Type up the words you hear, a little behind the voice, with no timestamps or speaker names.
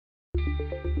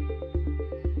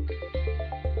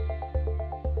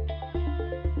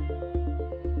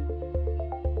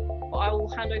I will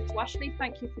hand over to Ashley.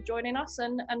 Thank you for joining us,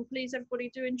 and please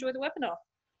everybody do enjoy the webinar.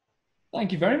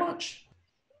 Thank you very much.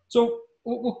 So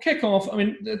we'll kick off. I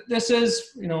mean, this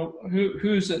is,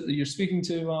 who's it that you're speaking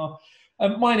to?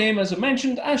 My name, as I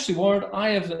mentioned, Ashley Ward.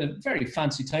 I have a very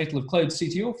fancy title of Cloud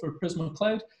CTO for Prisma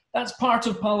Cloud. That's part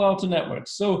of Palo Alto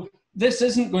Networks. So this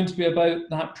isn't going to be about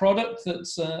that product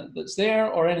that's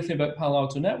there or anything about Palo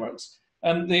Alto Networks.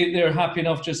 They're happy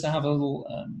enough just to have a little,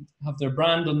 have their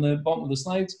brand on the bottom of the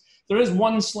slides. There is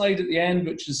one slide at the end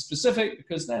which is specific,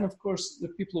 because then of course the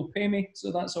people will pay me,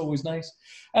 so that's always nice.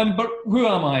 But who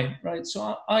am I, right?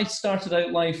 So I started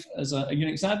out life as a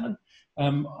Unix admin.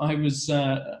 I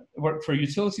worked for a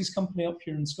utilities company up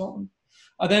here in Scotland.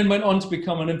 I then went on to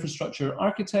become an infrastructure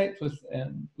architect with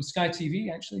Sky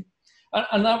TV, actually.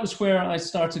 And that was where I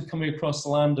started coming across the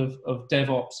land of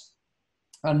DevOps.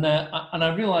 And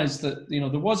I realized that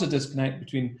there was a disconnect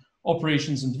between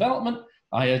operations and development.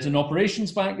 I had an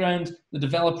operations background. The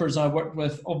developers I worked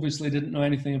with obviously didn't know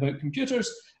anything about computers,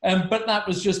 but that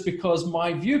was just because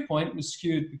my viewpoint was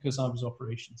skewed because I was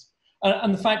operations.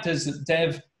 And the fact is that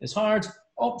dev is hard,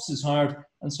 ops is hard,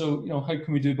 and so how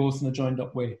can we do both in a joined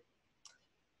up way?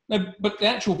 Now, but the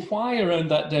actual why around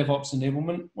that DevOps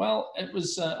enablement, well, it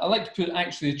was, I like to put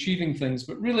actually achieving things,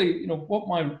 but really, what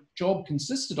my job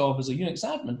consisted of as a Unix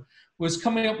admin was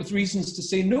coming up with reasons to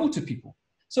say no to people.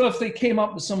 So if they came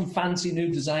up with some fancy new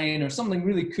design or something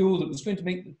really cool that was going to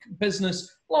make the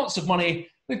business lots of money,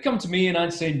 they'd come to me and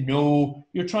I'd say, no,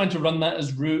 you're trying to run that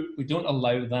as root. We don't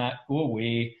allow that, go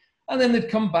away. And then they'd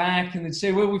come back and they'd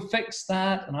say, well, we fixed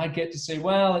that. And I'd get to say,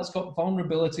 well, it's got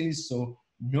vulnerabilities, so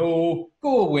no,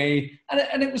 go away.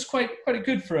 And it was quite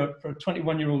good for a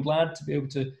 21-year-old lad to be able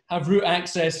to have root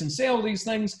access and say all these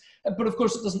things. But of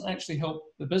course, it doesn't actually help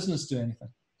the business do anything.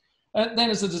 Then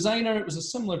as a designer, it was a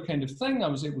similar kind of thing. I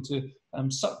was able to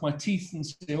suck my teeth and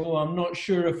say, oh, I'm not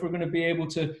sure if we're going to be able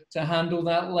to handle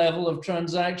that level of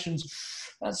transactions.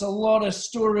 That's a lot of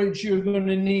storage you're going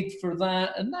to need for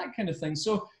that, and that kind of thing.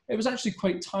 So it was actually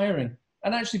quite tiring.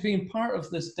 And actually being part of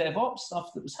this DevOps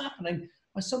stuff that was happening,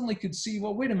 I suddenly could see,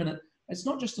 well, wait a minute, it's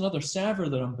not just another server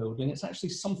that I'm building, it's actually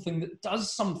something that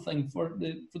does something for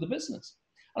the business.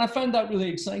 And I found that really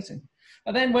exciting.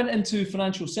 I then went into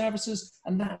financial services,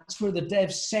 and that's where the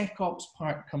DevSecOps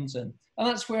part comes in. And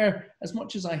that's where, as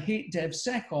much as I hate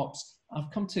DevSecOps, I've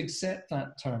come to accept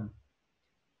that term.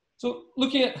 So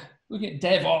looking at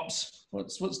DevOps,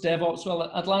 what's DevOps?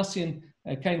 Well, Atlassian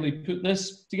kindly put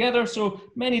this together. So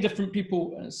many different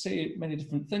people say many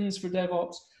different things for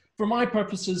DevOps. For my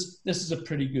purposes, this is a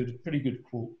pretty good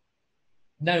quote.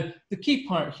 Now, the key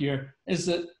part here is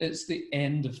that it's the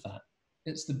end of that.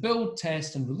 It's the build,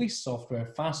 test, and release software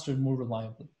faster and more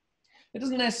reliably. It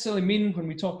doesn't necessarily mean, when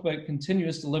we talk about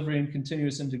continuous delivery and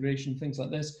continuous integration, things like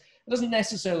this, it doesn't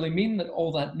necessarily mean that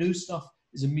all that new stuff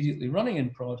is immediately running in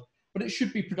prod, but it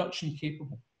should be production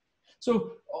capable.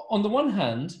 So on the one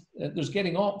hand, there's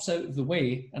getting ops out of the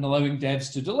way and allowing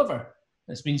devs to deliver.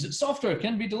 This means that software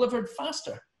can be delivered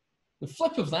faster. The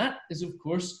flip of that is, of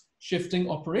course,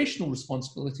 shifting operational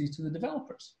responsibility to the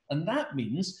developers. And that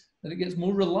means that it gets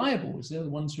more reliable as they're the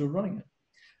ones who are running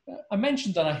it. I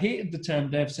mentioned that I hated the term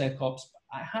DevSecOps,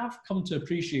 but I have come to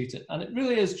appreciate it. And it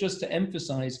really is just to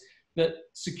emphasize that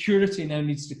security now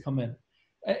needs to come in.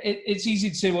 It's easy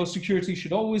to say, well, security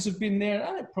should always have been there,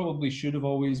 and it probably should have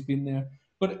always been there.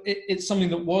 But it's something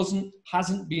that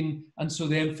hasn't been, and so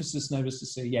the emphasis now is to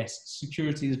say, yes,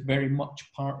 security is very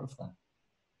much part of that.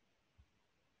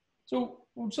 So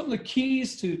some of the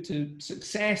keys to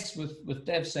success with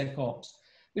DevSecOps,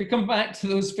 they come back to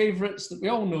those favorites that we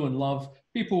all know and love: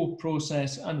 people,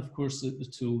 process, and of course the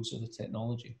tools or the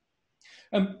technology.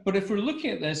 But if we're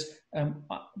looking at this,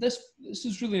 this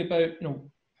is really about,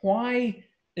 why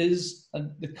is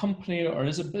the company or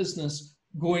is a business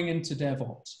going into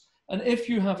DevOps? And if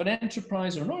you have an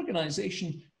enterprise or an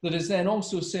organization that is then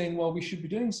also saying, well, we should be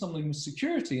doing something with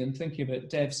security and thinking about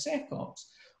DevSecOps,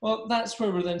 well, that's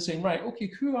where we're then saying, right, okay,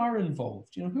 who are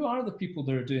involved? Who are the people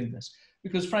that are doing this?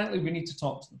 Because frankly, we need to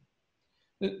talk to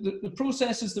them. The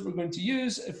processes that we're going to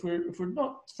use, if we're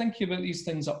not thinking about these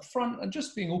things up front and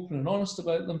just being open and honest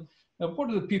about them, what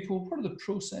are the people, what are the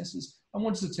processes, and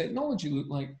what does the technology look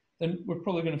like, then we're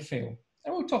probably going to fail.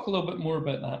 And we'll talk a little bit more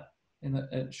about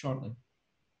that shortly.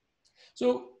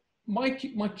 So my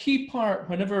key part,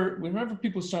 whenever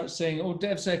people start saying, oh,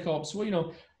 DevSecOps,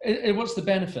 well, what's the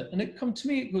benefit? And to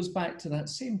me, it goes back to that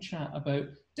same chat about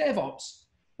DevOps.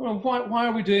 Well, why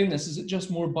are we doing this? Is it just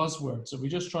more buzzwords? Are we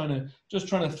just trying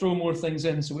to throw more things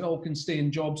in so we all can stay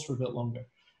in jobs for a bit longer?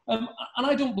 And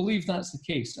I don't believe that's the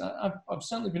case. I've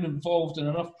certainly been involved in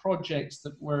enough projects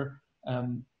that were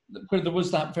where there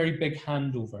was that very big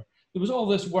handover. there was all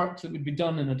this work that would be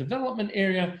done in a development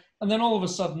area, and then all of a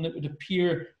sudden it would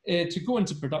appear to go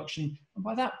into production. And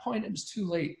by that point, it was too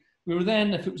late. We were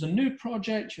then, if it was a new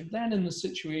project, you're then in the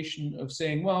situation of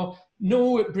saying, well,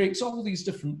 no, it breaks all these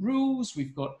different rules.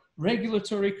 We've got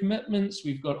regulatory commitments.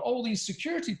 We've got all these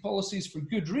security policies for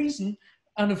good reason.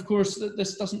 And of course,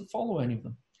 this doesn't follow any of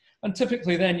them. And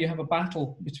typically then you have a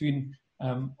battle between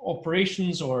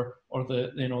operations or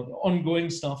the, the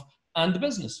ongoing stuff and the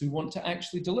business who want to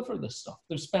actually deliver this stuff.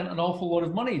 They've spent an awful lot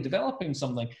of money developing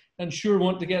something and sure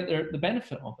want to get the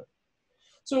benefit of it.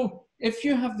 So if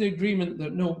you have the agreement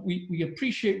that, no, we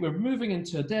appreciate we're moving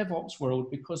into a DevOps world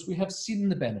because we have seen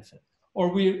the benefit, or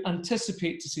we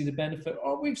anticipate to see the benefit,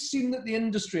 or we've seen that the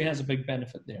industry has a big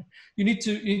benefit there, you need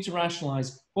to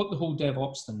rationalize what the whole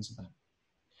DevOps thing's about.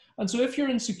 And so if you're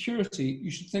in security, you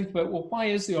should think about, well, why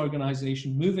is the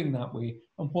organization moving that way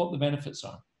and what the benefits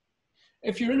are?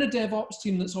 If you're in a DevOps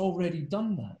team that's already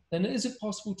done that, then is it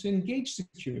possible to engage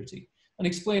security and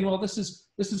explain, well, this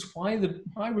is why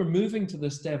we're moving to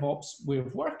this DevOps way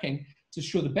of working, to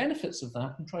show the benefits of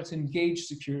that and try to engage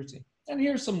security. And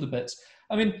here's some of the bits.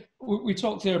 I mean, we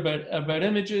talked there about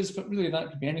images, but really that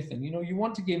could be anything. You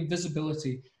want to gain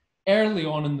visibility early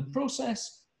on in the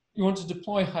process. You want to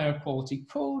deploy higher quality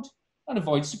code and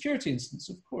avoid security incidents,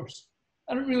 of course.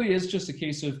 And it really is just a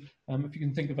case of, if you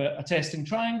can think of a testing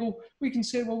triangle, we can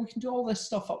say, well, we can do all this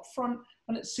stuff up front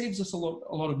and it saves us a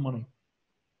lot of money.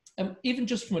 Even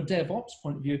just from a DevOps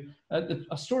point of view,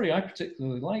 a story I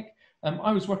particularly like,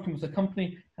 I was working with a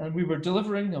company and we were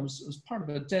delivering, I was part of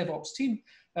a DevOps team.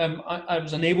 I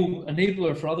was an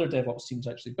enabler for other DevOps teams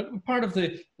actually, but part of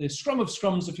the scrum of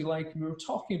scrums, if you like, and we were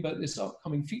talking about this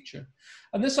upcoming feature.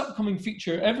 And this upcoming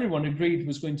feature, everyone agreed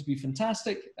was going to be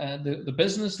fantastic. The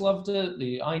business loved it,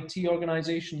 the IT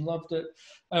organization loved it.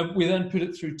 We then put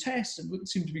it through tests and it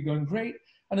seemed to be going great.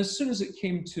 And as soon as it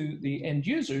came to the end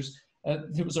users,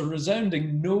 there was a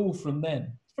resounding no from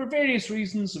them for various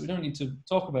reasons that we don't need to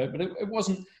talk about, but it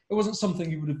wasn't something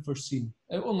you would have foreseen.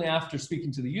 Only after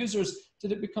speaking to the users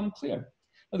did it become clear.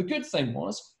 Now, the good thing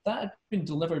was that had been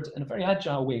delivered in a very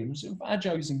agile way. It was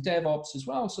agile using DevOps as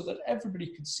well, so that everybody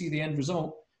could see the end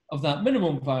result of that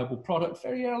minimum viable product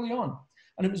very early on.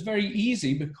 And it was very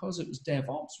easy because it was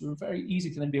DevOps. We were very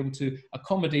easy to then be able to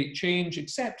accommodate change,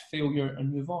 accept failure,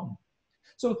 and move on.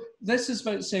 So this is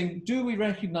about saying, do we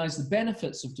recognize the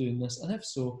benefits of doing this? And if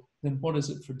so, then what is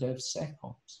it for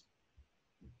DevSecOps?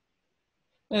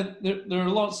 Now, there are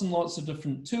lots and lots of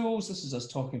different tools. This is us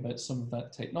talking about some of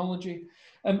that technology.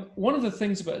 One of the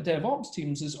things about DevOps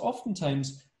teams is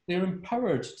oftentimes they're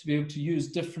empowered to be able to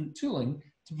use different tooling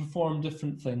to perform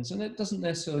different things. And it doesn't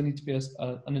necessarily need to be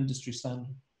an industry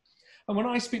standard. And when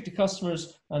I speak to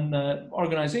customers and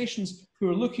organizations who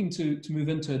are looking to move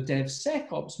into a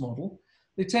DevSecOps model,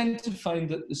 they tend to find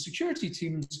that the security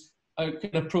teams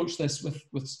can approach this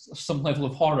with some level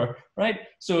of horror, right?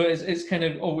 So it's kind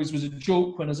of always was a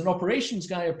joke when, as an operations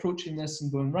guy approaching this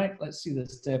and going, right, let's see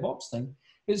this DevOps thing,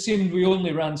 it seemed we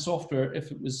only ran software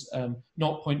if it was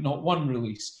 0.01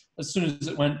 release. As soon as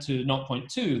it went to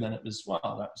 0.2, then it was, wow,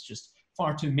 that was just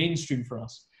far too mainstream for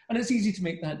us. And it's easy to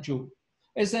make that joke.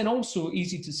 It's then also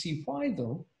easy to see why,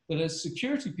 though, that as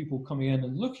security people coming in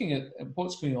and looking at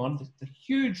what's going on, the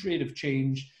huge rate of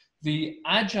change, the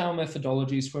agile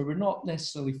methodologies where we're not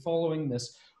necessarily following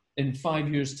this in 5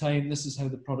 years' time, this is how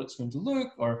the product's going to look,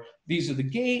 or these are the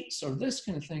gates, or this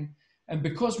kind of thing. And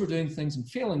because we're doing things and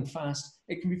failing fast,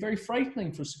 it can be very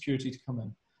frightening for security to come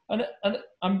in.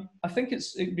 And I think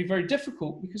it'd be very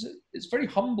difficult because it's very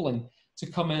humbling to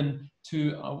come in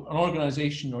to an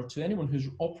organization or to anyone who's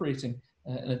operating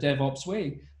in a DevOps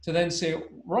way, to then say,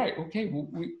 right, okay, well,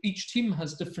 each team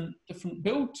has different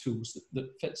build tools that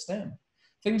fits them.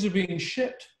 Things are being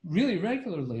shipped really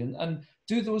regularly, and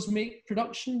do those make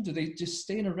production? Do they just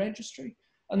stay in a registry?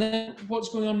 And then what's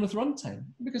going on with runtime?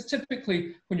 Because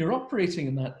typically when you're operating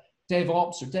in that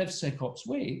DevOps or DevSecOps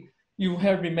way, you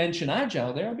heard me mention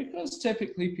Agile there because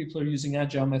typically people are using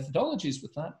Agile methodologies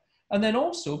with that. And then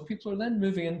also people are then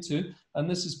moving into, and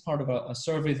this is part of a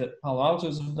survey that Palo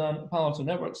Alto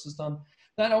Networks has done,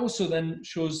 that also then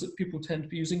shows that people tend to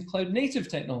be using cloud native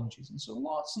technologies. And so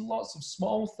lots and lots of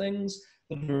small things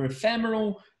that are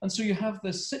ephemeral. And so you have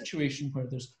this situation where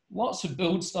there's lots of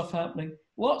build stuff happening,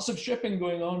 lots of shipping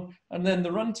going on, and then the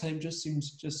runtime just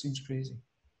seems crazy.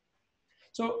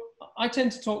 So I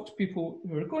tend to talk to people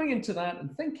who are going into that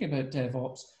and thinking about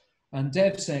DevOps and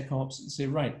DevSecOps and say,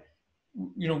 right,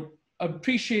 you know,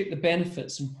 appreciate the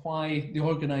benefits and why the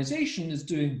organization is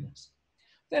doing this.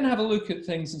 Then have a look at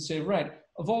things and say, right,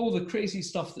 of all the crazy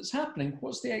stuff that's happening,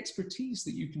 what's the expertise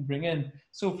that you can bring in?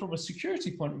 So from a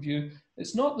security point of view,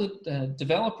 it's not that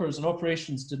developers and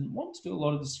operations didn't want to do a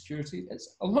lot of the security.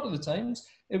 It's a lot of the times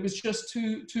it was just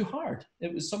too hard.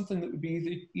 It was something that would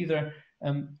be either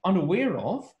unaware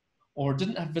of, or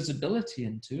didn't have visibility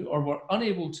into, or were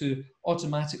unable to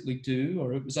automatically do,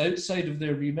 or it was outside of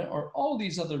their remit, or all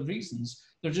these other reasons.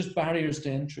 They're just barriers to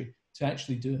entry to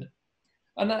actually do it.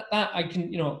 And that I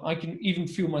can even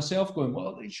feel myself going,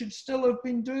 well, they should still have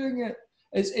been doing it.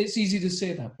 It's easy to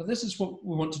say that, but this is what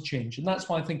we want to change. And that's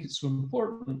why I think it's so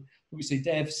important that we say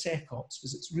DevSecOps,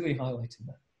 because it's really highlighting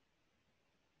that.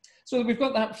 So we've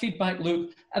got that feedback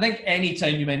loop. I think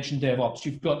anytime you mention DevOps,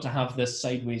 you've got to have this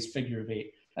sideways figure of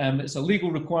 8. It's a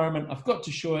legal requirement. I've got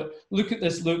to show it. Look at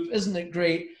this loop. Isn't it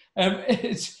great?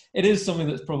 It is something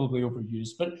that's probably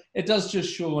overused, but it does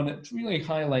just show, and it really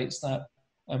highlights that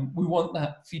we want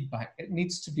that feedback. It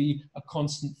needs to be a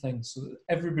constant thing so that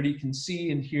everybody can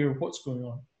see and hear what's going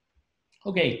on.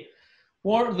 Okay,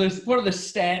 what are the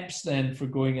steps then for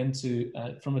going into,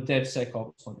 from a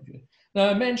DevSecOps point of view? Now,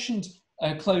 I mentioned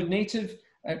cloud native.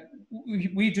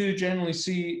 We do generally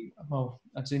see, well,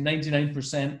 I'd say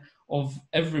 99% of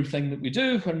everything that we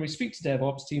do when we speak to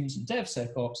DevOps teams and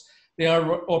DevSecOps, they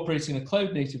are operating in a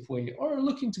cloud native way or are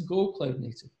looking to go cloud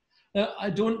native. Now, I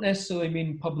don't necessarily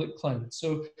mean public cloud.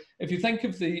 So if you think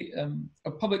of the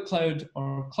public cloud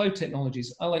or cloud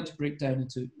technologies, I like to break down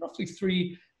into roughly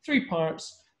three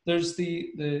parts. There's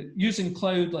the using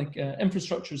cloud like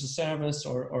infrastructure as a service,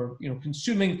 or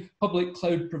consuming public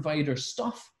cloud provider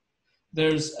stuff.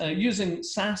 There's using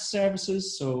SaaS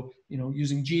services, so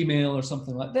using Gmail or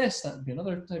something like this. That would be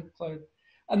another type of cloud.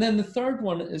 And then the third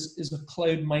one is a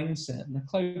cloud mindset and a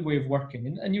cloud way of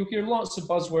working. And you'll hear lots of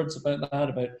buzzwords about that,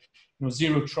 about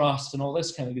zero trust and all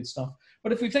this kind of good stuff.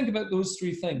 But if we think about those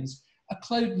three things, a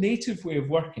cloud native way of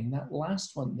working, that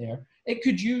last one there, it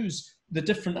could use the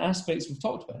different aspects we've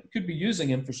talked about. It could be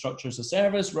using infrastructure as a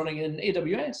service, running in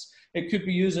AWS. It could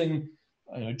be using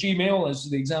Gmail as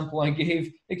the example I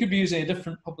gave. It could be using a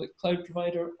different public cloud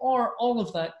provider, or all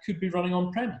of that could be running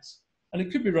on premise. And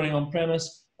it could be running on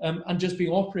premise and just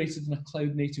being operated in a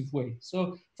cloud native way.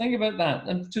 So think about that.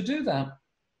 And to do that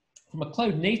from a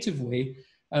cloud native way,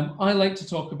 I like to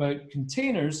talk about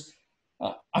containers.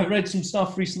 I read some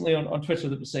stuff recently on Twitter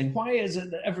that was saying, why is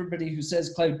it that everybody who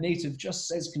says cloud native just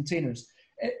says containers?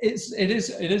 It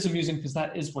is amusing because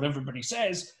that is what everybody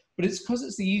says, but it's because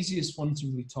it's the easiest one to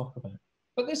really talk about.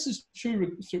 But this is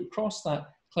true across that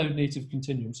cloud native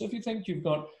continuum. So if you think you've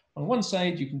got, on one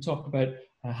side, you can talk about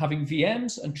having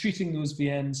VMs and treating those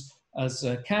VMs as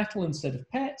cattle instead of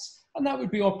pets, and that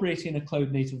would be operating in a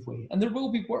cloud native way. And there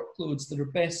will be workloads that are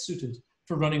best suited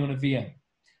for running on a VM.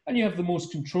 And you have the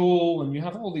most control, and you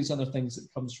have all these other things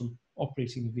that comes from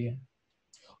operating a VM.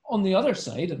 On the other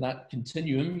side of that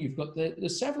continuum, you've got the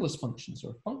serverless functions,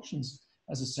 or functions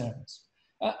as a service.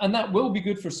 And that will be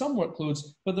good for some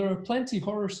workloads, but there are plenty of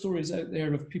horror stories out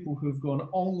there of people who have gone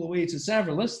all the way to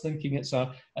serverless, thinking it's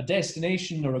a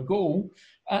destination or a goal,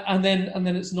 and then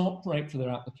it's not right for their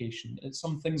application.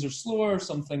 Some things are slower,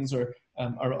 some things are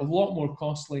a lot more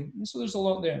costly, and so there's a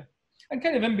lot there. And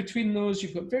kind of in between those,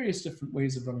 you've got various different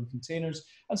ways of running containers.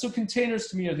 And so containers,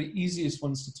 to me, are the easiest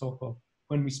ones to talk of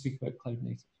when we speak about cloud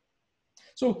native.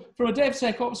 So from a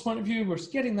DevSecOps point of view, we're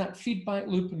getting that feedback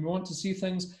loop and we want to see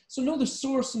things. So know the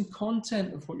source and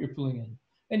content of what you're pulling in.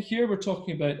 And here we're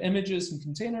talking about images and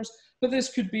containers, but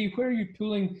this could be, where are you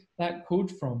pulling that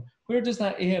code from? Where does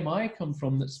that AMI come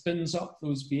from that spins up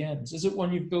those VMs? Is it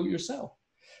one you've built yourself?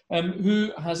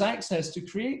 Who has access to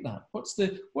create that? What's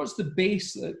the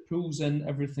base that pulls in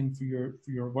everything for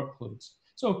your workloads?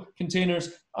 So containers,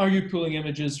 are you pulling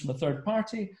images from a third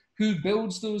party? Who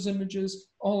builds those images?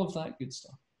 All of that good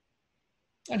stuff.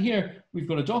 And here we've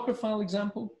got a Dockerfile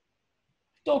example.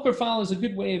 Dockerfile is a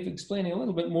good way of explaining a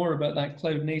little bit more about that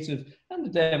cloud native and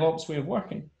the DevOps way of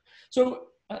working. So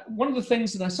one of the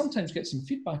things that I sometimes get some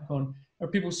feedback on are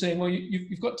people saying, well,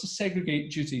 you've got to segregate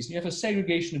duties. You have a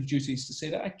segregation of duties to say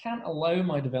that I can't allow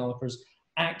my developers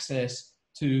access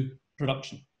to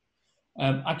production.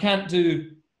 I can't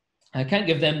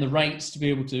give them the rights to be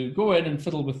able to go in and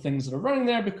fiddle with things that are running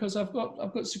there because I've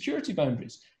got security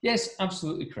boundaries. Yes,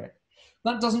 absolutely correct.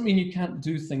 That doesn't mean you can't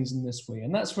do things in this way.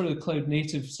 And that's where the cloud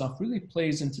native stuff really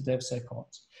plays into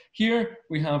DevSecOps. Here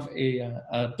we have a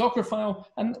Dockerfile,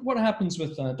 and what happens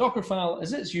with a Dockerfile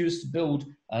is it's used to build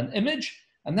an image,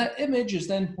 and that image is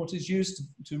then what is used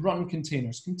to run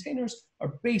containers. Containers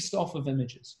are based off of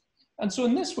images. And so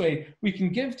in this way, we can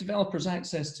give developers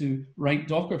access to write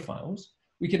Docker files.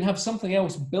 We can have something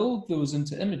else build those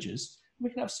into images. We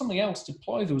can have something else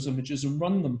deploy those images and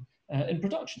run them in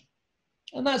production.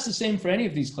 And that's the same for any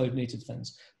of these cloud native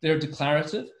things. They're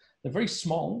declarative, they're very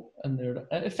small, and they're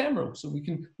ephemeral, so we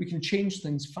can change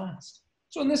things fast.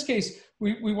 So in this case,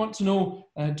 we want to know,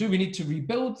 do we need to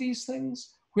rebuild these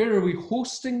things? Where are we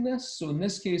hosting this? So in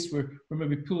this case, we're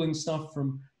maybe pulling stuff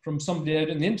from somebody out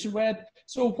in the interweb.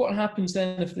 So what happens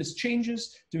then if this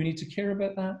changes? Do we need to care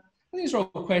about that? And these are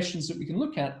all questions that we can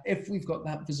look at if we've got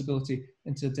that visibility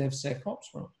into the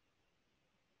DevSecOps world.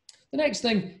 The next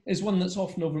thing is one that's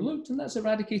often overlooked, and that's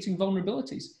eradicating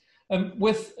vulnerabilities.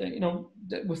 With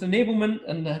enablement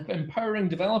and empowering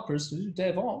developers to do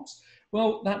DevOps,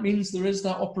 well, that means there is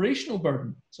that operational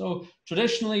burden. So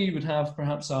traditionally, you would have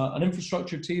perhaps an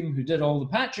infrastructure team who did all the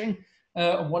patching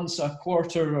once a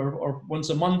quarter or once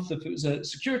a month if it was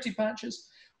security patches.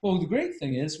 Well, the great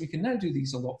thing is we can now do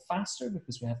these a lot faster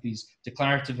because we have these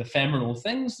declarative ephemeral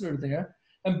things that are there,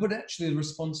 but actually the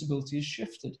responsibility is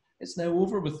shifted. It's now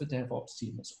over with the DevOps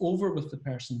team. It's over with the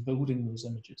person building those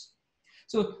images.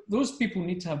 So those people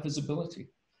need to have visibility.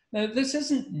 Now, this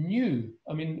isn't new.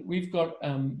 I mean, we've got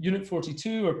Unit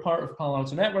 42 are part of Palo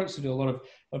Alto Networks who do a lot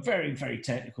of very, very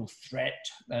technical threat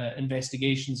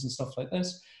investigations and stuff like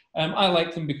this. I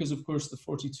like them because, of course, the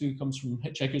 42 comes from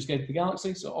Hitchhiker's Guide to the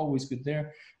Galaxy, so always good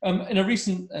there. In a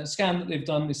recent scan that they've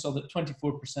done, they saw that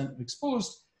 24% of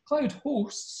exposed cloud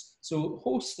hosts, so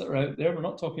hosts that are out there, we're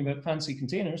not talking about fancy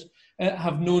containers,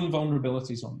 have known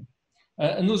vulnerabilities on them.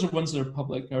 And those are ones that are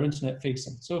public, are internet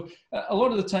facing. So a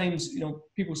lot of the times,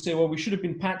 people say, well, we should have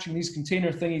been patching these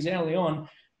container thingies early on.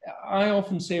 I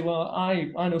often say, well,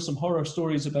 I know some horror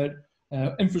stories about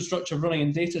infrastructure running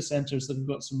in data centers that have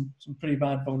got some pretty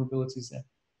bad vulnerabilities there.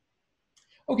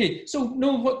 Okay, so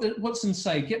know what's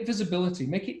inside, get visibility,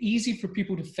 make it easy for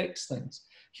people to fix things.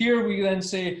 Here we then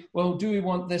say, well, do we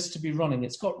want this to be running?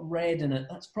 It's got red in it,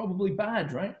 that's probably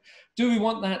bad, right? Do we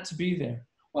want that to be there?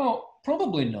 Well,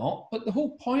 probably not, but the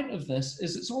whole point of this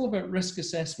is it's all about risk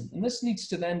assessment, and this needs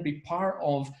to then be part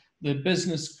of the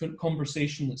business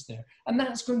conversation that's there. And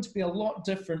that's going to be a lot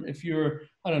different if you're,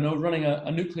 I don't know, running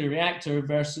a nuclear reactor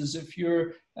versus if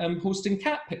you're hosting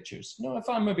cat pictures. If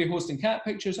I'm maybe hosting cat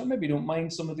pictures, I maybe don't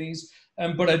mind some of these,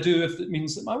 but I do if it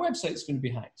means that my website's going to be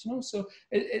hacked. So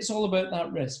it's all about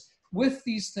that risk. With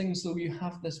these things, though, you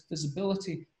have this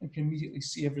visibility and can immediately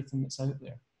see everything that's out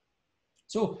there.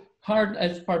 So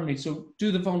so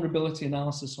do the vulnerability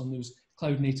analysis on those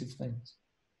cloud native things.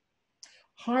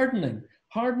 Hardening.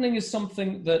 Hardening is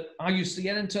something that I used to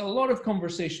get into a lot of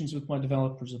conversations with my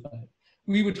developers about.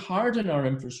 We would harden our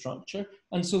infrastructure,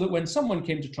 and so that when someone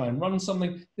came to try and run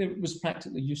something, it was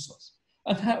practically useless.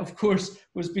 And that, of course,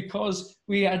 was because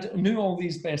we knew all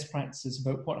these best practices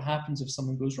about what happens if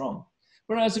something goes wrong.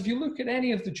 Whereas if you look at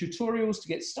any of the tutorials to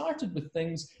get started with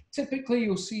things, typically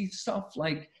you'll see stuff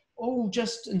like, oh,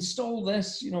 just install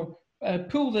this,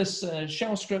 pull this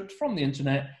shell script from the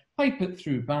internet, pipe it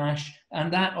through Bash,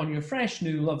 and that on your fresh,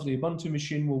 new, lovely Ubuntu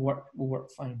machine will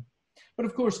work fine. But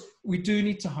of course, we do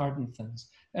need to harden things.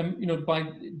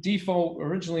 By default,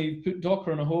 originally put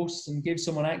Docker on a host and gave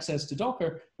someone access to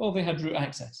Docker, well, they had root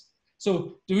access.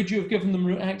 So would you have given them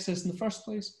root access in the first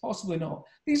place? Possibly not.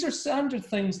 These are standard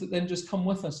things that then just come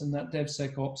with us in that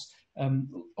DevSecOps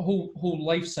whole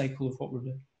life cycle of what we're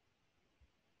doing.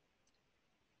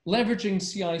 Leveraging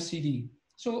CI/CD.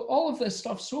 So all of this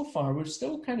stuff so far, we've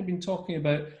still kind of been talking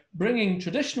about bringing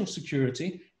traditional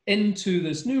security into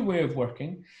this new way of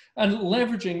working, and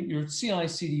leveraging your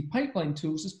CI/CD pipeline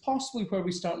tools is possibly where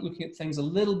we start looking at things a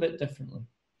little bit differently.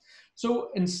 So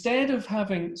instead of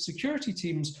having security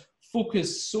teams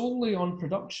focus solely on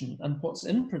production and what's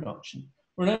in production,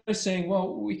 we're now saying,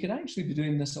 well, we could actually be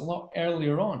doing this a lot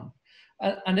earlier on.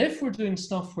 And if we're doing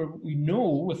stuff where we know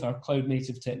with our cloud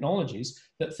native technologies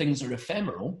that things are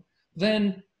ephemeral,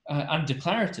 then and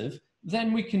declarative,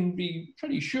 then we can be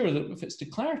pretty sure that if it's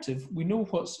declarative, we know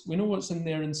what's in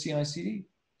there in CI/CD.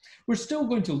 We're still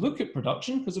going to look at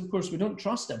production because, of course, we don't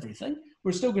trust everything.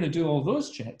 We're still going to do all those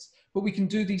checks, but we can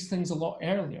do these things a lot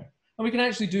earlier. And we can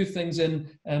actually do things in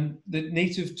the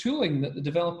native tooling that the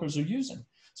developers are using.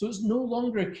 So it's no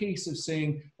longer a case of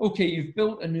saying, okay, you've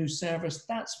built a new service,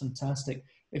 that's fantastic.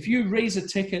 If you raise a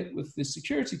ticket with the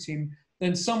security team,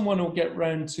 then someone will get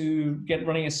round to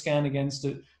running a scan against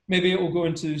it. Maybe it will go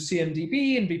into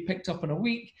CMDB and be picked up in a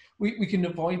week. We can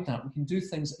avoid that. We can do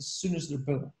things as soon as they're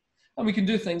built. And we can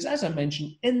do things, as I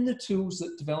mentioned, in the tools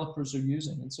that developers are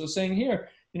using. And so saying here,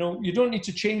 you don't need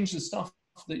to change the stuff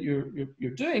that you're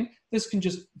doing. This can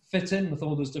just fit in with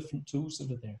all those different tools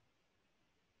that are there.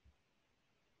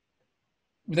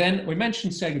 Then we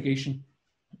mentioned segregation.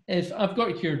 If I've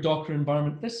got here Docker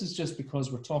environment, this is just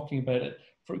because we're talking about it.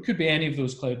 It could be any of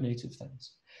those cloud native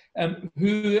things.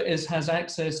 Who has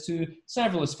access to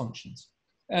serverless functions?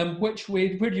 Which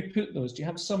way, where do you put those? Do you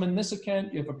have some in this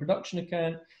account? Do you have a production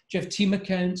account? Do you have team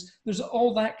accounts? There's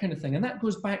all that kind of thing. And that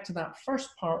goes back to that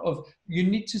first part of you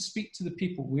need to speak to the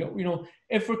people.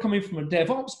 If we're coming from a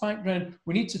DevOps background,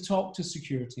 we need to talk to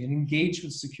security and engage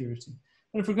with security.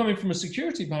 And if we're coming from a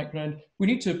security background, we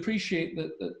need to appreciate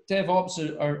that DevOps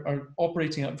are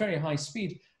operating at very high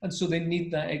speed. And so they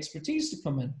need that expertise to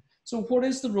come in. So what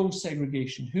is the role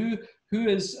segregation? Who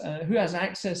has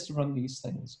access to run these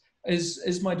things?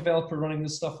 Is my developer running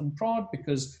this stuff in prod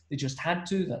because they just had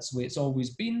to? That's the way it's always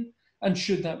been. And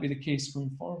should that be the case going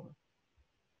forward?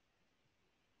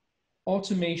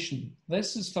 Automation.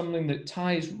 This is something that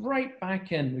ties right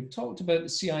back in. We've talked about the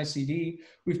CI/CD.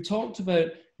 We've talked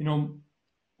about,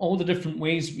 all the different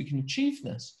ways we can achieve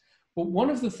this. But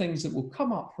one of the things that will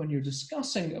come up when you're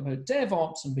discussing about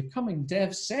DevOps and becoming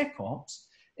DevSecOps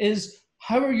is,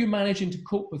 how are you managing to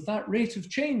cope with that rate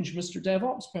of change, Mr.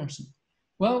 DevOps person?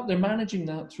 Well, they're managing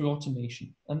that through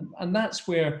automation. And that's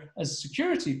where, as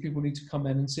security, people need to come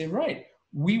in and say, right,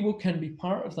 we can be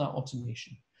part of that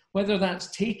automation. Whether that's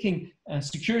taking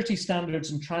security standards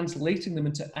and translating them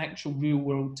into actual real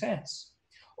world tests,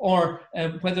 or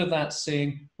whether that's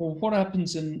saying, well, what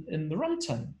happens in the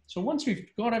runtime? So once we've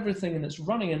got everything and it's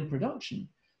running in production,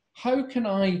 how can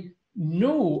I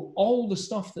know all the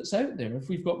stuff that's out there? If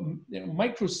we've got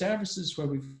microservices where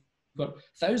we've got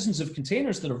thousands of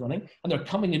containers that are running and they're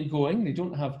coming and going, they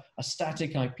don't have a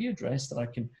static IP address that I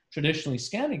can traditionally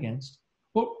scan against.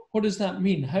 What does that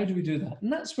mean? How do we do that?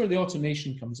 And that's where the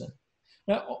automation comes in.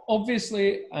 Now,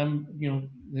 obviously,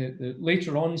 the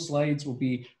later on slides will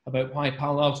be about why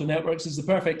Palo Alto Networks is the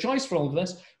perfect choice for all of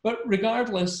this. But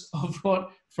regardless of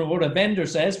what a vendor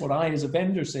says, what I as a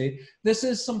vendor say, this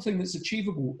is something that's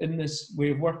achievable in this way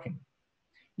of working.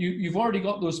 You've already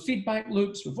got those feedback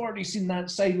loops. We've already seen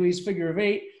that sideways figure of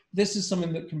 8. This is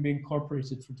something that can be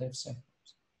incorporated for DevSecOps.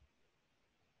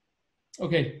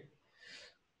 Okay,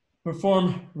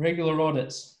 perform regular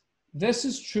audits. This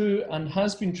is true and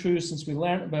has been true since we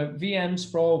learned about VM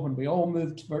sprawl when we all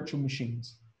moved to virtual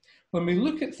machines. When we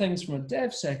look at things from a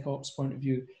DevSecOps point of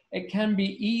view, it can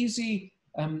be easy.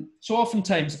 So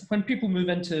oftentimes when people move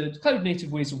into cloud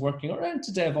native ways of working or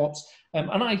into DevOps, and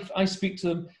I speak to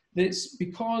them, it's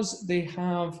because they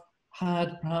have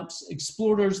had perhaps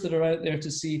explorers that are out there to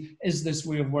see, is this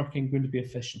way of working going to be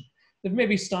efficient? They've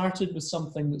maybe started with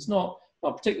something that's not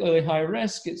particularly high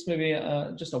risk. It's maybe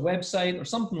just a website or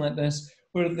something like this,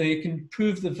 where they can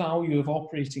prove the value of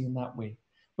operating in that way.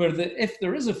 Where if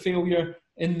there is a failure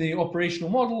in the operational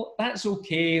model, that's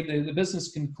okay. The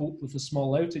business can cope with a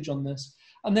small outage on this.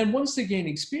 And then once they gain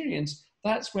experience,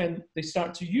 that's when they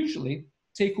start to usually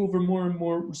take over more and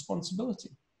more responsibility.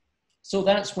 So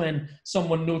that's when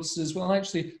someone notices, well,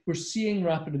 actually, we're seeing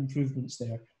rapid improvements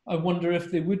there. I wonder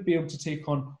if they would be able to take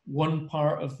on one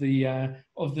part of the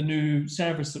new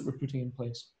service that we're putting in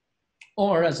place.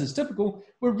 Or, as is typical,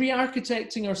 we're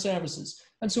re-architecting our services.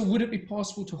 And so would it be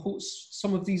possible to host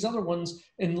some of these other ones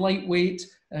in lightweight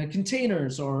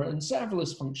containers or in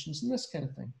serverless functions and this kind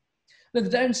of thing? Now, the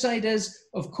downside is,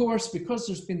 of course, because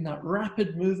there's been that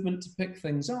rapid movement to pick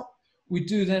things up, we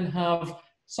do then have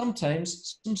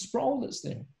sometimes some sprawl that's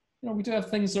there. We do have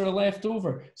things that are left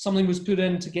over. Something was put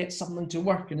in to get something to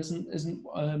work and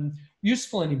isn't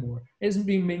useful anymore. It isn't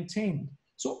being maintained.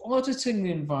 So auditing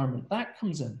the environment, that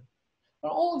comes in. Now,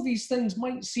 all of these things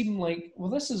might seem like, well,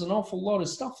 this is an awful lot of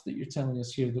stuff that you're telling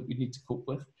us here that we need to cope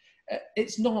with.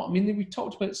 It's not. I mean, we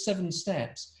talked about 7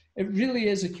 steps. It really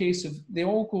is a case of they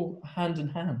all go hand in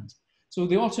hand. So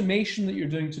the automation that you're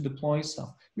doing to deploy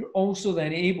stuff, you're also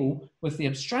then able, with the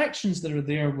abstractions that are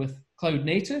there with cloud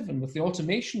native and with the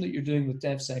automation that you're doing with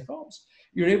DevSecOps,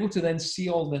 you're able to then see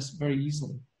all this very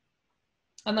easily.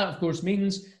 And that, of course,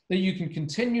 means that you can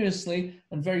continuously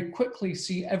and very quickly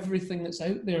see everything that's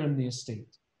out there in the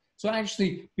estate. So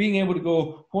actually being able to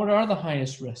go, what are the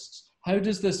highest risks? How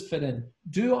does this fit in?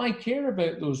 Do I care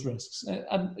about those risks?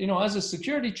 And as a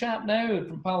security chap now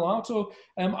from Palo Alto,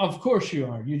 of course you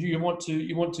are. You want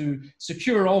to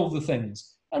secure all the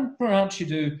things, and perhaps you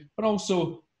do. But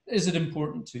also, is it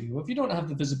important to you? If you don't have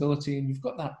the visibility and you've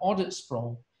got that audit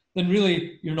sprawl, then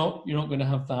really you're not going to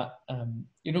have that.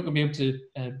 You're not going to be able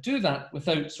to do that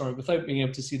without being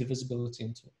able to see the visibility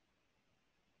into it.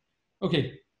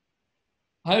 Okay.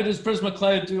 How does Prisma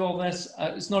Cloud do all this?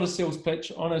 It's not a sales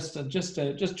pitch, honest. Just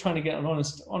trying to get an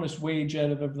honest wage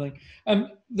out of everything.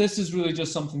 This is really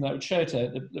just something that I would shout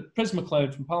out. The Prisma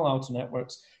Cloud from Palo Alto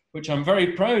Networks, which I'm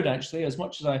very proud, actually, as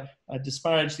much as I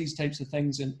disparage these types of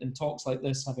things in talks like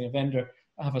this, having a vendor.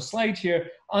 I have a slide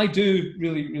here. I do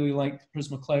really like the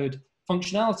Prisma Cloud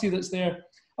functionality that's there.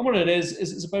 And what it is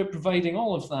it's about providing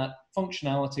all of that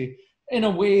functionality in a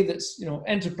way that's,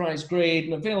 enterprise grade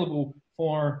and available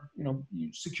for,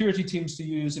 security teams to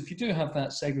use. If you do have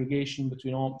that segregation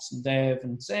between ops and dev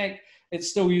and sec, it's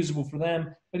still usable for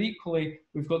them, but equally,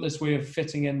 we've got this way of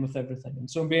fitting in with everything. And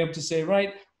so be able to say,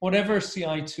 right, whatever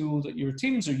CI tool that your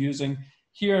teams are using,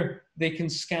 here they can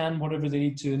scan whatever they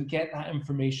need to and get that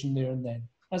information there and then.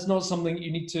 That's not something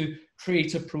you need to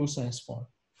create a process for.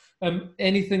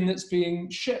 Anything that's being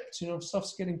shipped,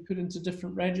 stuff's getting put into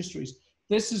different registries.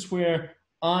 This is where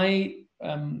I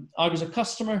was a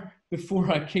customer before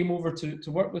I came over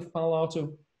to work with Palo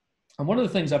Alto. And one of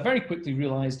the things I very quickly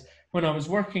realized when I was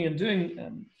working and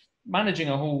doing, managing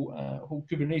a whole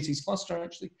Kubernetes cluster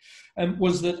actually,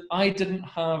 was that I didn't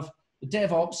have the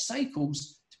DevOps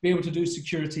cycles to be able to do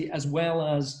security as well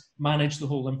as manage the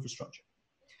whole infrastructure.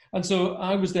 And so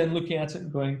I was then looking at it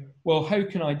and going, well, how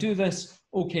can I do this?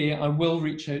 Okay, I will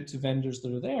reach out to vendors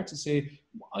that are there to say,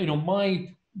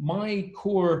 my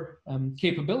core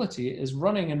capability is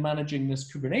running and managing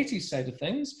this Kubernetes side of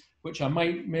things, which I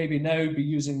might maybe now be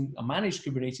using a managed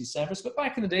Kubernetes service, but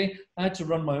back in the day, I had to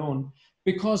run my own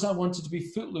because I wanted to be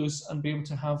footloose and be able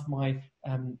to have my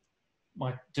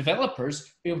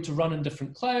developers be able to run in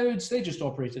different clouds. They just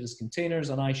operated as containers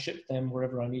and I shipped them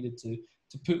wherever I needed to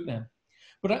put them.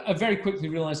 But I very quickly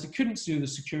realized I couldn't do the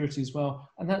security as well,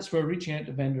 and that's where reaching out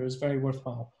to vendor is very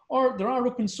worthwhile. Or there are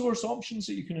open source options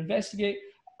that you can investigate.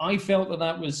 I felt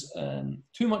that was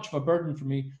too much of a burden for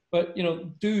me, but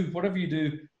do whatever you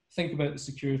do, think about the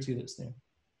security that's there.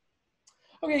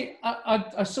 Okay,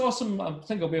 I saw some, I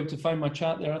think I'll be able to find my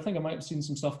chat there. I think I might have seen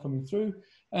some stuff coming through.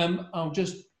 I'll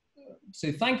just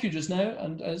say thank you just now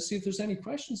and see if there's any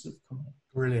questions that have come in.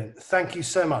 Brilliant. Thank you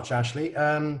so much, Ashley.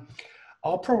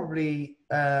 I'll probably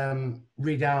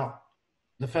read out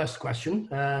the first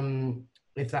question,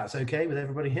 if that's okay with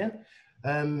everybody here.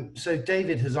 So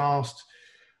David has asked,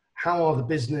 how are the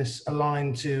business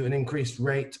aligned to an increased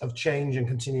rate of change and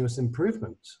continuous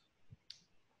improvement?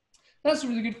 That's a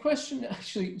really good question,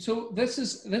 actually. So this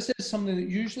is something that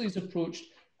usually is approached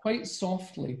quite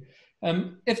softly.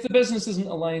 If the business isn't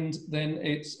aligned, then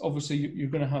it's obviously you're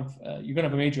going to have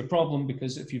a major problem,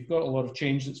 because if you've got a lot of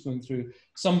change that's going through,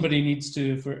 somebody needs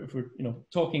to, for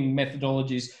talking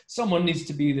methodologies, someone needs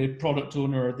to be the product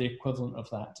owner or the equivalent of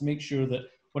that to make sure that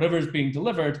whatever is being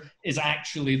delivered is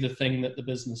actually the thing that the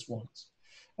business wants.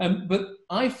 But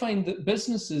I find that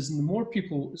businesses, and the more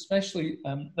people, especially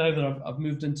now that I've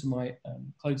moved into my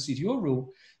cloud CTO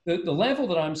role, the level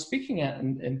that I'm speaking at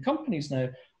in companies now,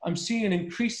 I'm seeing an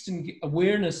increased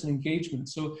awareness and engagement.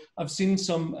 So I've seen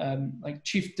some like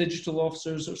chief digital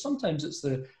officers, or sometimes it's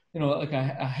like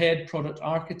a head product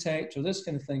architect or this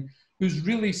kind of thing, who's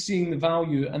really seeing the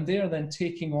value, and they are then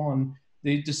taking on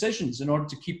the decisions in order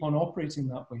to keep on operating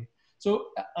that way. So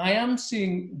I am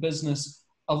seeing business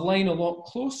align a lot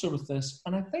closer with this,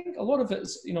 and I think a lot of it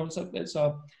is, it's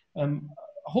a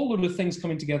whole load of things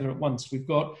coming together at once. We've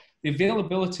got the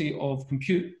availability of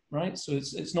compute, right? So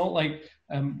it's not like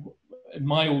in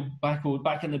my back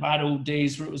in the bad old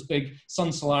days where it was big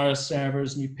Sun Solaris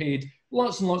servers and you paid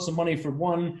lots and lots of money for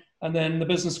one, and then the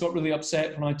business got really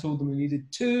upset when I told them they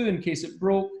needed two in case it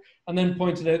broke, and then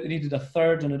pointed out they needed a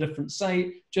third on a different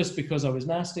site just because I was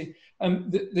nasty.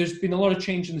 There's been a lot of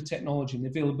change in the technology and the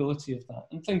availability of that,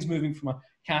 and things moving from a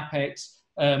CapEx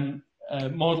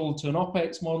model to an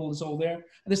OpEx model is all there.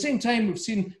 At the same time, we've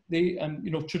seen the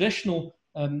traditional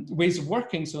ways of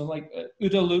working, so like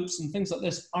OODA loops and things like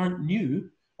this aren't new,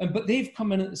 but they've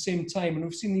come in at the same time, and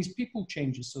we've seen these people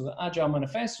changes. So the Agile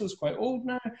Manifesto is quite old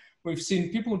now. We've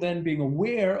seen people then being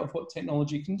aware of what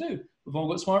technology can do. We've all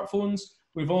got smartphones.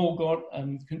 We've all got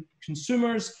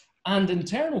consumers and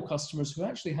internal customers who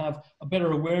actually have a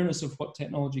better awareness of what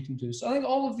technology can do. So I think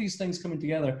all of these things coming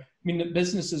together mean that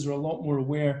businesses are a lot more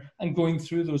aware and going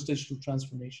through those digital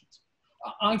transformations.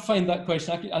 I find that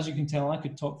question, as you can tell, I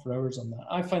could talk for hours on that.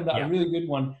 I find that a really good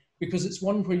one, because it's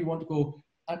one where you want to go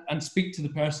and speak to the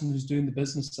person who's doing the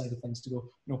business side of things to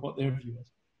go, what their view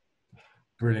is.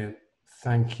 Brilliant.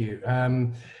 Thank you.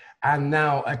 And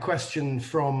now a question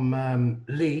from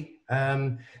Lee.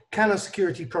 Can a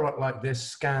security product like this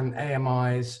scan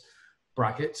AMIs,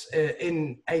 brackets,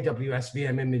 in AWS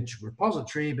VM image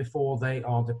repository before they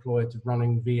are deployed to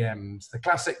running VMs? The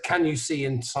classic, can you see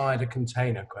inside a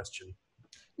container question.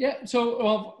 Yeah,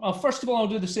 so first of all, I'll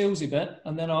do the salesy bit,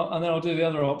 and then I'll do the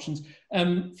other options.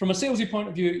 From a salesy point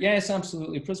of view, yes,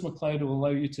 absolutely. Prisma Cloud will allow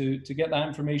you to get that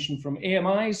information from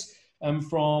AMIs,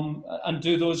 and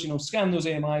do those, scan those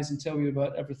AMIs and tell you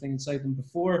about everything inside them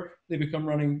before they become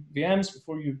running VMs,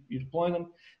 before you deploy them.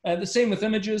 The same with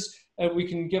images. We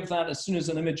can give that as soon as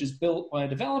an image is built by a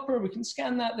developer. We can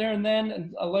scan that there and then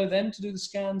and allow them to do the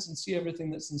scans and see everything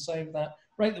that's inside of that,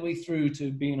 right the way through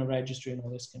to being a registry and all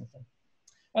this kind of thing.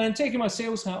 And then taking my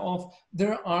sales hat off,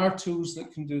 there are tools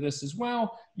that can do this as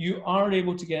well. You are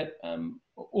able to get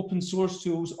open source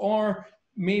tools, or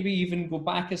maybe even go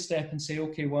back a step and say,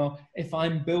 okay, well, if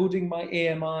I'm building my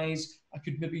AMIs, I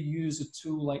could maybe use a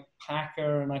tool like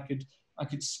Packer, and I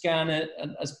could scan it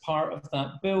and as part of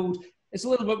that build. It's a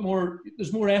little bit more,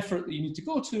 there's more effort that you need to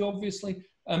go to, obviously,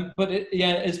 but it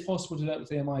is possible to do that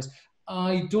with AMIs.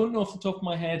 I don't know off the top of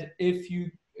my head if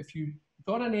you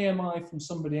got an AMI from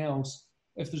somebody else,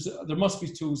 there must be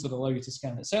tools that allow you to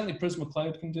scan it. Certainly Prisma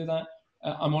Cloud can do that.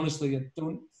 I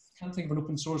can't think of an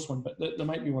open source one, but there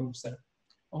might be one that's there.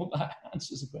 I hope that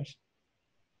answers the question.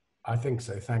 I think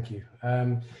so, thank you.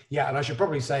 Yeah, and I should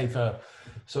probably say, for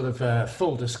sort of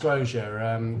full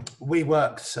disclosure, we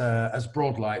worked as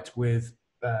Broadlight with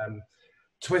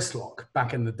Twistlock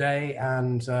back in the day,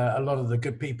 and a lot of the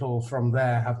good people from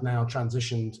there have now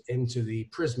transitioned into the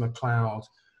Prisma Cloud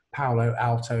Palo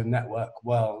Alto network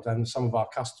world, and some of our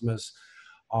customers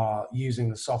are using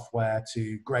the software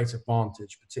to great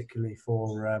advantage, particularly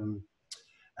for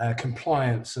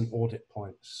compliance and audit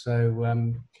points.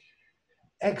 So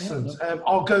excellent.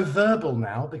 I'll go verbal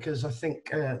now, because I think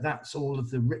that's all of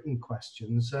the written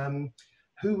questions.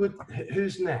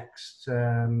 Who's next?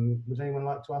 Would anyone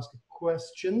like to ask a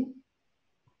question?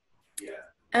 Yeah.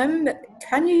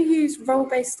 Can you use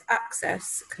role-based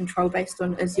access control based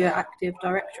on Azure Active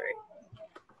Directory?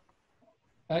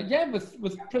 Yeah, with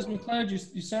Prisma Cloud,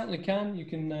 you certainly can. You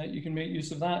can make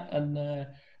use of that, and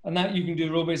that you can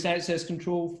do role-based access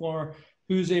control for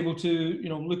who's able to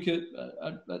look at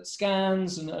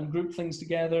scans and group things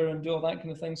together and do all that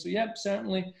kind of thing. So yeah,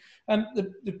 certainly.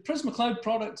 The Prisma Cloud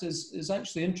product is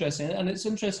actually interesting, and it's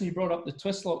interesting you brought up the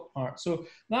Twistlock part. So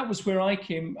that was where I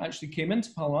came into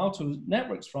Palo Alto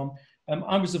Networks from.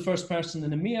 I was the first person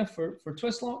in EMEA for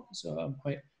Twistlock, so I'm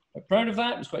quite proud of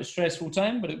that. It was quite a stressful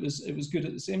time, but it was good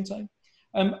at the same time.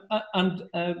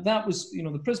 That was,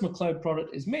 the Prisma Cloud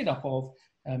product is made up of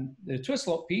the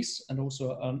Twistlock piece, and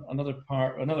also another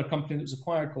company that was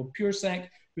acquired called PureSec,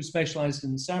 who specialized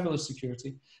in serverless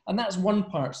security. And that's one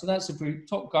part. So that's, if we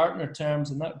talk Gartner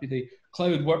terms, and that would be the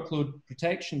cloud workload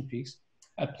protection piece.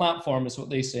 A platform is what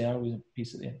they say, I was a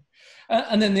piece at the end.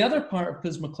 And then the other part of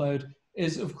Prisma Cloud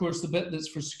is, of course, the bit that's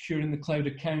for securing the cloud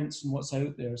accounts and what's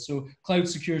out there. So cloud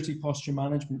security posture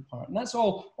management part. And that's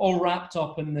all wrapped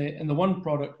up in the one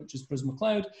product, which is Prisma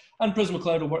Cloud. And Prisma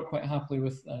Cloud will work quite happily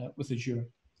with Azure.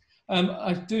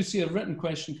 I do see a written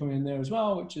question coming in there as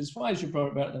well, which is, why is your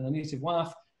product better than a native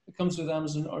WAF that comes with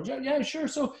Amazon or Azure? Yeah, sure.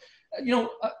 So, a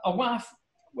WAF,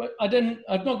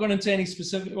 I've not gone into any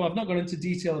specific, I've not gone into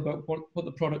detail about what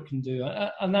the product can do.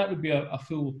 And that would be a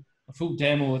full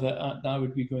demo that I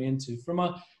would be going into. From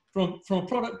a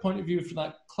product point of view, for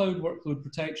that cloud workload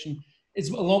protection,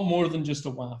 it's a lot more than just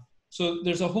a WAF. So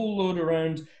there's a whole load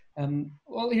around.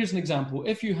 Well, here's an example.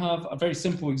 If you have a very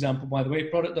simple example, by the way,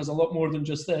 product does a lot more than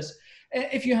just this.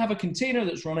 If you have a container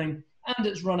that's running and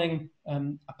it's running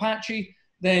Apache,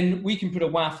 then we can put a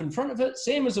WAF in front of it,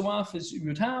 same as a WAF as you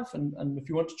would have. And if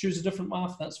you want to choose a different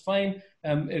WAF, that's fine.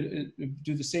 It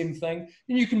do the same thing.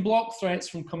 And you can block threats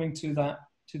from coming to that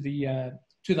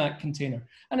container.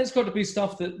 And it's got to be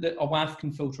stuff that a WAF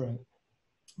can filter out.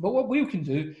 But what we can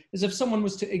do is, if someone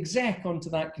was to exec onto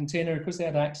that container because they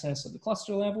had access at the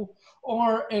cluster level,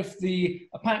 or if the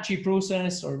Apache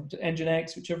process or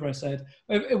Nginx, whichever I said,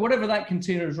 whatever that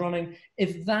container is running,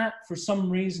 if that for some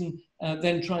reason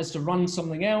then tries to run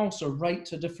something else or write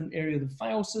to a different area of the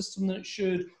file system than it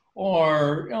should,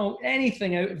 or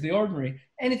anything out of the ordinary,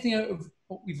 anything out of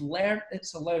what we've learned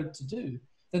it's allowed to do,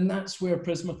 then that's where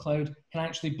Prisma Cloud can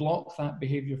actually block that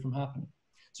behavior from happening.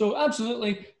 So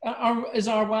absolutely, is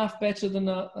our WAF better than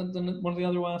one of the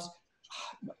other WAFs?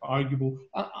 Arguable.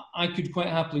 I could quite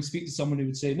happily speak to someone who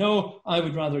would say, no, I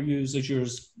would rather use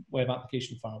Azure's web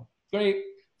application firewall. Great,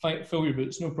 fill your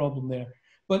boots, no problem there.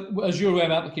 But Azure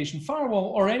Web Application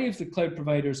Firewall or any of the cloud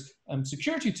providers'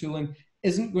 security tooling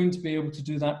isn't going to be able to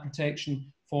do that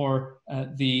protection for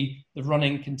the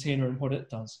running container and what it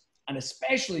does. And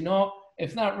especially not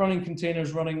if that running container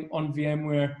is running on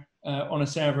VMware on a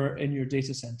server in your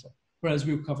data center, whereas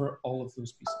we'll cover all of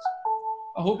those pieces.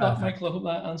 I hope that, Michael, I hope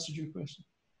that answered your question.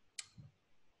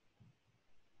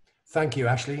 Thank you,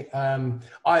 Ashley.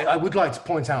 I would like to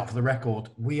point out for the record,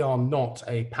 we are not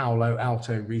a Palo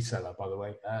Alto reseller, by the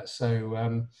way.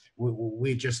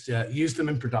 We just use them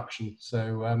in production.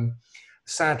 So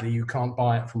sadly, you can't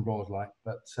buy it from Broadlight.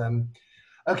 But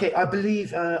okay, I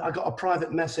believe I got a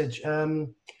private message.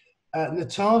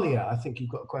 Natalia, I think you've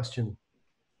got a question.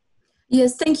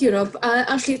 Yes, thank you, Rob.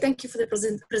 Ashley, thank you for the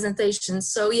presentation.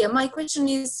 So yeah, my question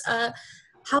is,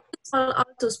 how is Palo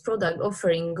Alto's product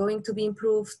offering going to be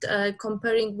improved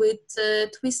comparing with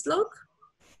Twistlock?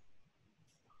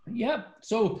 Yeah,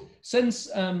 so since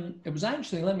it was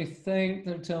actually, let me think,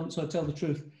 so I tell the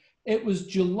truth. It was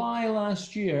July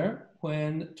last year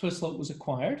when Twistlock was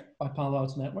acquired by Palo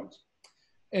Alto Networks.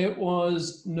 It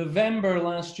was November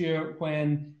last year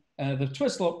when the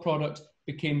Twistlock product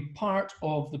became part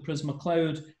of the Prisma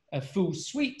Cloud full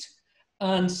suite.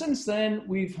 And since then,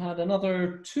 we've had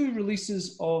another 2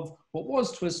 releases of what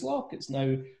was Twistlock. It's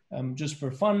now, just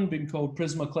for fun, been called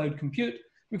Prisma Cloud Compute.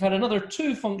 We've had another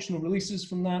 2 functional releases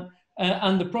from that,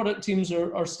 and the product teams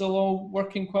are still all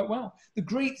working quite well. The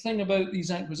great thing about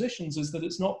these acquisitions is that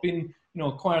it's not been,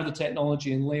 acquire the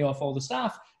technology and lay off all the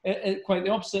staff. Quite the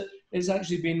opposite. It's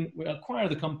actually been, we acquire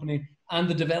the company and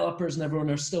the developers and everyone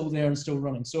are still there and still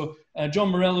running. So John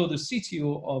Morello, the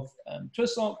CTO of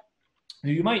Twistlock, who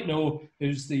you might know,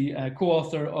 who's the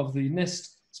co-author of the NIST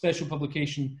special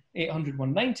publication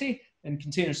 800-190 in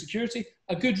container security.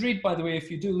 A good read, by the way, if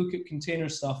you do look at container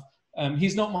stuff.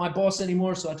 He's not my boss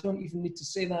anymore, so I don't even need to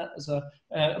say that as a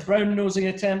brown-nosing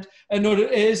attempt. No,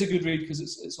 it is a good read because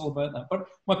it's all about that. But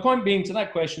my point being to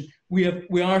that question,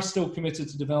 we are still committed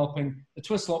to developing the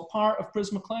Twistlock part of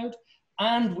Prisma Cloud,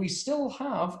 and we still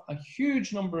have a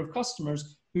huge number of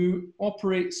customers who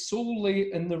operate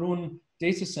solely in their own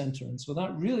data center. And so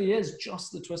that really is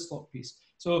just the Twistlock piece.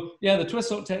 So yeah, the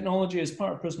Twistlock technology as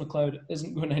part of Prisma Cloud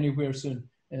isn't going anywhere soon.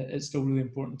 It's still really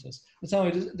important to us.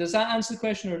 Natalia, does that answer the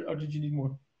question or did you need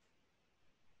more?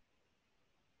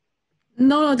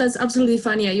 No, that's absolutely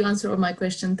fine. Yeah, you answered all my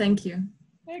question. Thank you.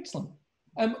 Excellent.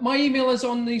 My email is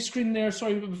on the screen there.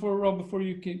 Sorry, Rob, before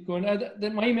you keep going.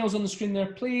 My email is on the screen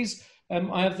there. Please,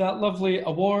 I have that lovely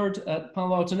award at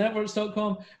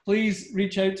paloaltonetworks.com. Please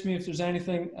reach out to me if there's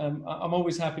anything. I'm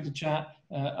always happy to chat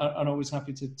and always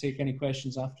happy to take any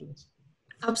questions after this.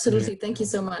 Absolutely. Thank you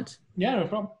so much. Yeah, no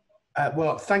problem.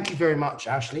 Well, thank you very much,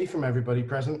 Ashley, from everybody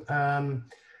present.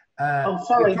 Oh,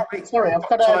 sorry, I've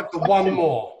got time for one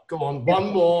more. Go on,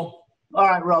 one more. All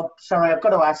right, Rob, sorry, I've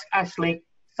got to ask. Ashley,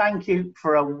 thank you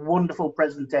for a wonderful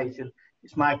presentation.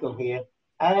 It's Michael here.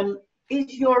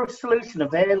 Is your solution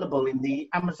available in the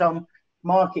Amazon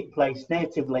marketplace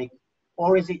natively,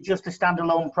 or is it just a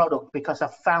standalone product? Because I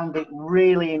found it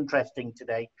really interesting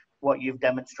today, what you've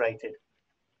demonstrated.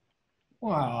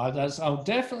 Wow, I'll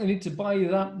definitely need to buy you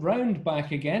that round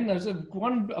back again. There's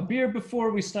a beer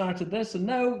before we started this, and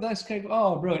now that's kind of,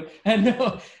 oh, brilliant. And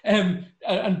no,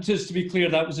 and just to be clear,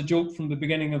 that was a joke from the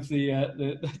beginning of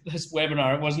this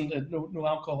webinar. It wasn't, no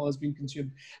alcohol has been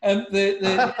consumed.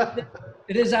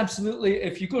 It is absolutely,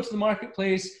 if you go to the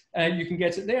marketplace, you can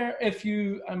get it there. If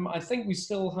you, I think we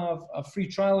still have a free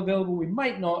trial available. We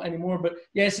might not anymore, but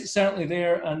yes, it's certainly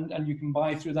there, and you can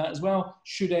buy through that as well,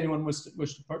 should anyone wish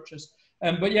to purchase.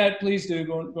 But yeah, please do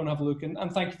go and have a look, and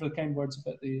thank you for the kind words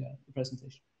about the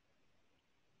presentation.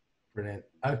 Brilliant.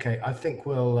 Okay, I think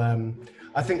we'll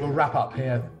wrap up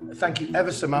here. Thank you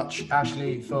ever so much,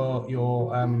 Ashley, for your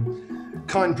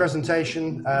kind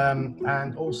presentation,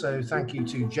 and also thank you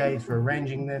to Jade for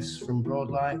arranging this from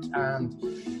Broadlight,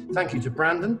 and thank you to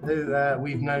Brandon, who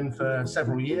we've known for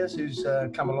several years, who's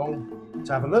come along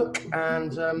to have a look.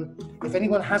 And if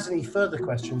anyone has any further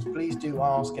questions, please do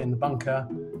ask in the bunker.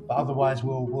 But otherwise,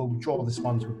 we'll draw this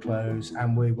one to a close,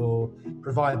 and we will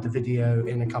provide the video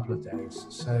in a couple of days.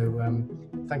 So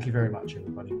thank you very much,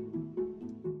 everybody.